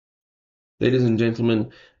Ladies and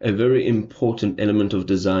gentlemen, a very important element of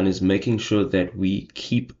design is making sure that we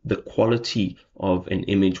keep the quality of an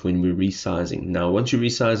image when we're resizing. Now, once you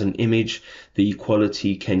resize an image, the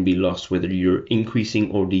quality can be lost whether you're increasing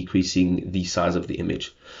or decreasing the size of the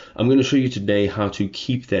image. I'm going to show you today how to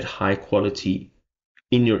keep that high quality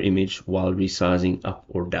in your image while resizing up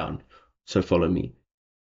or down. So follow me.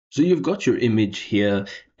 So you've got your image here,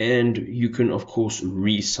 and you can of course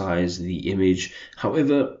resize the image.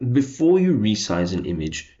 However, before you resize an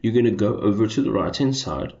image, you're going to go over to the right hand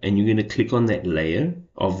side and you're going to click on that layer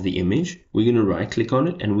of the image. We're going to right click on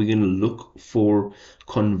it and we're going to look for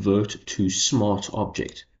convert to smart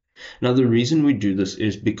object. Now, the reason we do this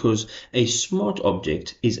is because a smart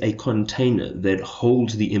object is a container that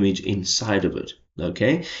holds the image inside of it,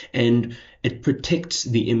 okay? And it protects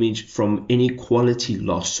the image from any quality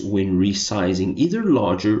loss when resizing, either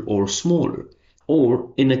larger or smaller,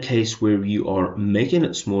 or in a case where you are making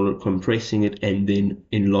it smaller, compressing it, and then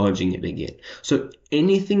enlarging it again. So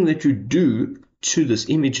anything that you do to this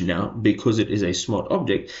image now, because it is a smart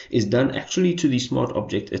object, is done actually to the smart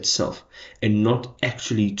object itself and not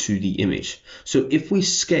actually to the image. So if we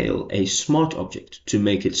scale a smart object to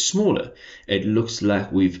make it smaller, it looks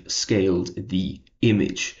like we've scaled the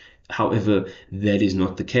image. However, that is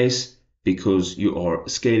not the case because you are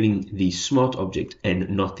scaling the smart object and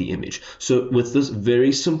not the image. So with this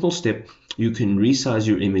very simple step, you can resize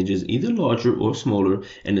your images either larger or smaller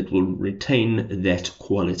and it will retain that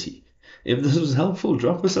quality. If this was helpful,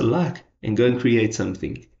 drop us a like and go and create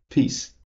something. Peace.